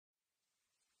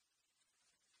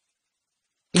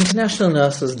International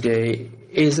Nurses Day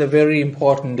is a very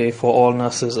important day for all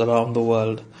nurses around the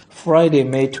world. Friday,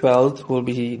 May 12th will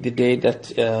be the day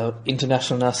that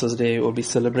International Nurses Day will be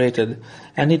celebrated,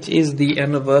 and it is the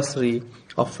anniversary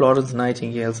of Florence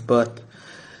Nightingale's birth.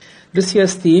 This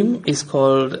year's theme is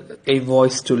called A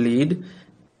Voice to Lead.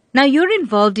 Now, you're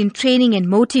involved in training and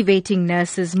motivating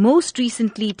nurses, most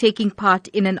recently taking part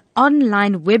in an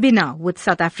online webinar with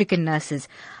South African nurses.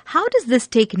 How does this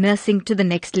take nursing to the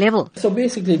next level? So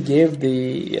basically it gave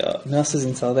the nurses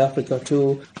in South Africa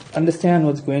to understand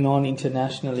what's going on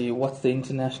internationally, what's the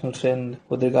international trend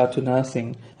with regard to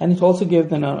nursing. And it also gave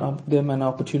them an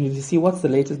opportunity to see what's the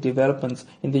latest developments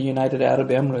in the United Arab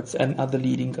Emirates and other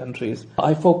leading countries.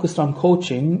 I focused on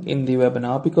coaching in the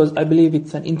webinar because I believe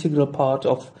it's an integral part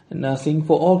of nursing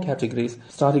for all categories,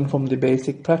 starting from the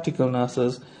basic practical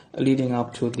nurses leading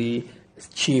up to the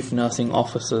chief nursing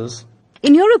officers.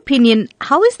 In your opinion,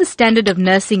 how is the standard of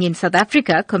nursing in South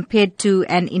Africa compared to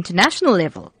an international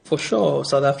level? For sure,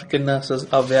 South African nurses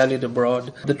are valued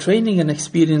abroad. The training and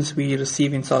experience we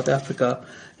receive in South Africa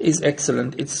is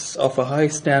excellent. It's of a high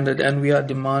standard and we are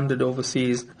demanded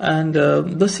overseas. And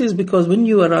this is because when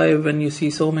you arrive and you see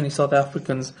so many South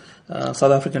African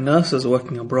nurses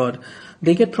working abroad,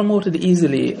 they get promoted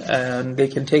easily and they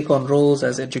can take on roles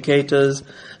as educators,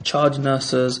 charge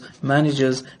nurses,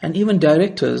 managers, and even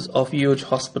directors of huge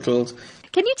hospitals.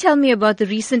 Can you tell me about the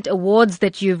recent awards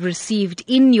that you've received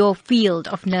in your field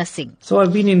of nursing? So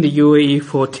I've been in the UAE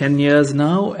for 10 years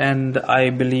now, and I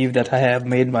believe that I have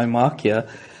made my mark here.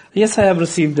 Yes, I have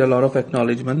received a lot of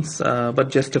acknowledgements, but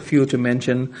just a few to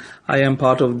mention. I am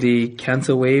part of the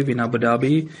Cancer Wave in Abu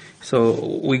Dhabi.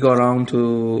 So we go around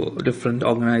to different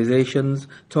organizations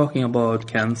talking about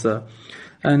cancer.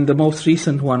 And the most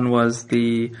recent one was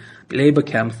the labor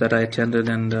camps that I attended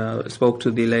and spoke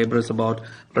to the laborers about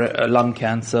lung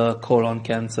cancer, colon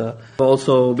cancer. I've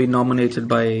also been nominated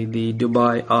by the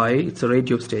Dubai Eye, it's a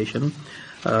radio station,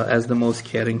 as the most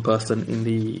caring person in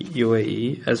the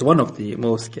UAE, as one of the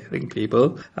most caring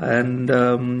people. And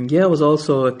I was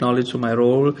also acknowledged for my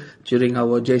role during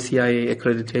our JCIA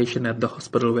accreditation at the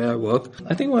hospital where I work.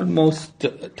 I think what most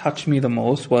touched me the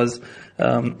most was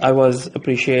I was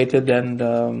appreciated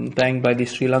and thanked by the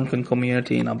Sri Lankan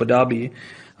community in Abu Dhabi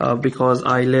because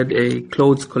I led a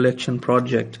clothes collection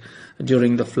project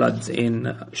during the floods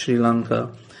in Sri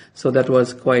Lanka. So that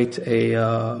was quite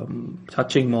a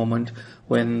touching moment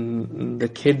when the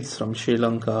kids from Sri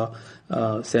Lanka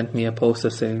sent me a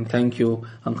poster saying, "Thank you,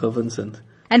 Uncle Vincent."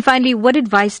 And finally, what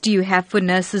advice do you have for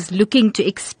nurses looking to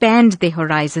expand their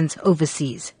horizons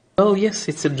overseas? Well, yes,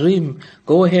 it's a dream.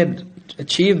 Go ahead,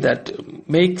 achieve that.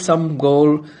 Make some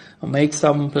goal, make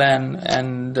some plan,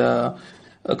 and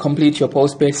complete your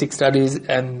post-basic studies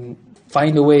and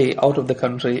find a way out of the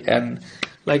country. And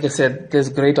like I said, there's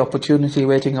great opportunity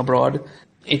waiting abroad.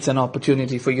 It's an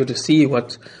opportunity for you to see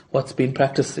what's been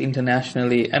practiced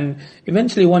internationally. And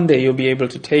eventually one day you'll be able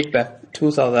to take back to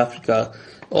South Africa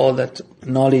all that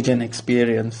knowledge and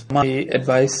experience. My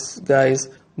advice, guys,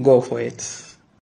 go for it.